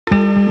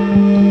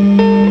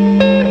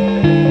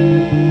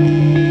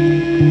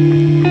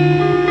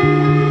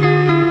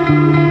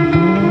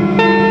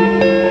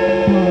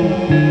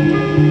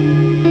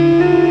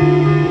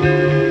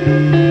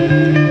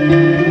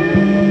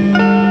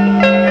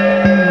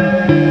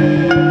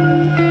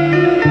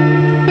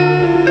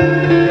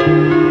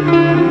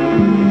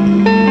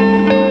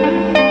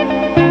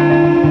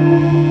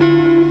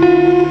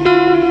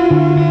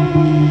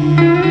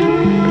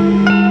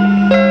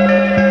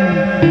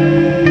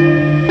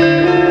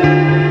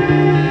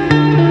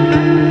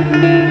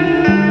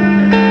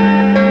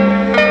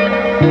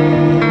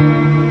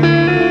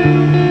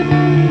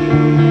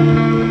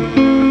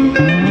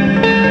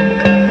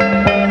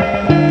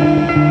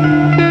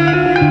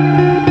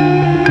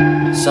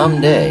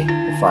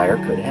fire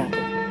could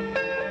happen.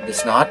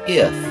 It's not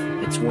if,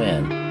 it's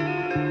when.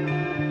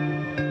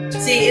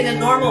 See, in a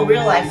normal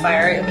real-life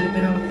fire, it would have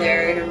been over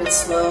there, and it would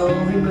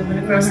slowly moving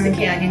across the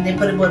canyon. They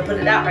would put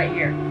it out right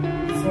here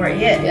before it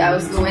hit. Yeah, I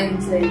was going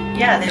to say.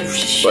 Yeah, then.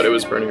 But it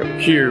was burning up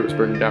here, it was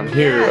burning down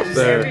here, up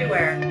there.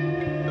 Everywhere.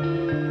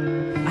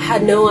 I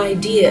had no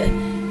idea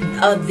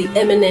of the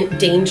imminent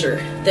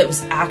danger that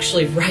was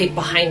actually right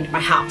behind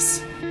my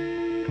house.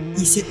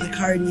 You sit in the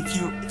car and you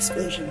count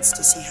explosions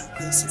to see how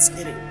close it's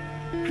getting,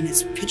 and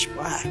it's pitch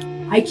black.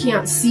 I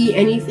can't see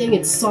anything.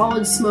 It's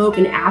solid smoke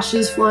and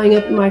ashes flying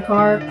up in my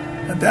car.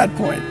 At that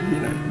point,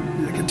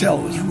 you could tell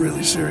it was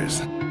really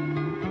serious.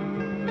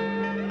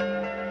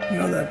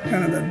 That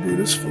kind of that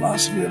Buddhist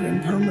philosophy of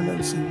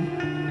impermanence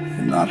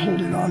and not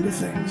holding on to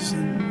things.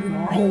 And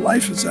our whole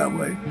life is that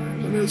way.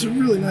 But it's a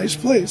really nice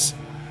place,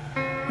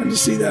 and to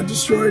see that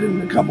destroyed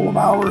in a couple of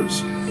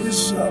hours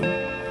is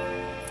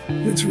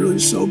it's really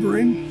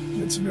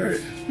sobering. It's very,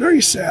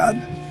 very sad,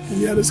 and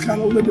yet it's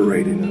kind of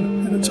liberating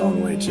in its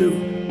own way too.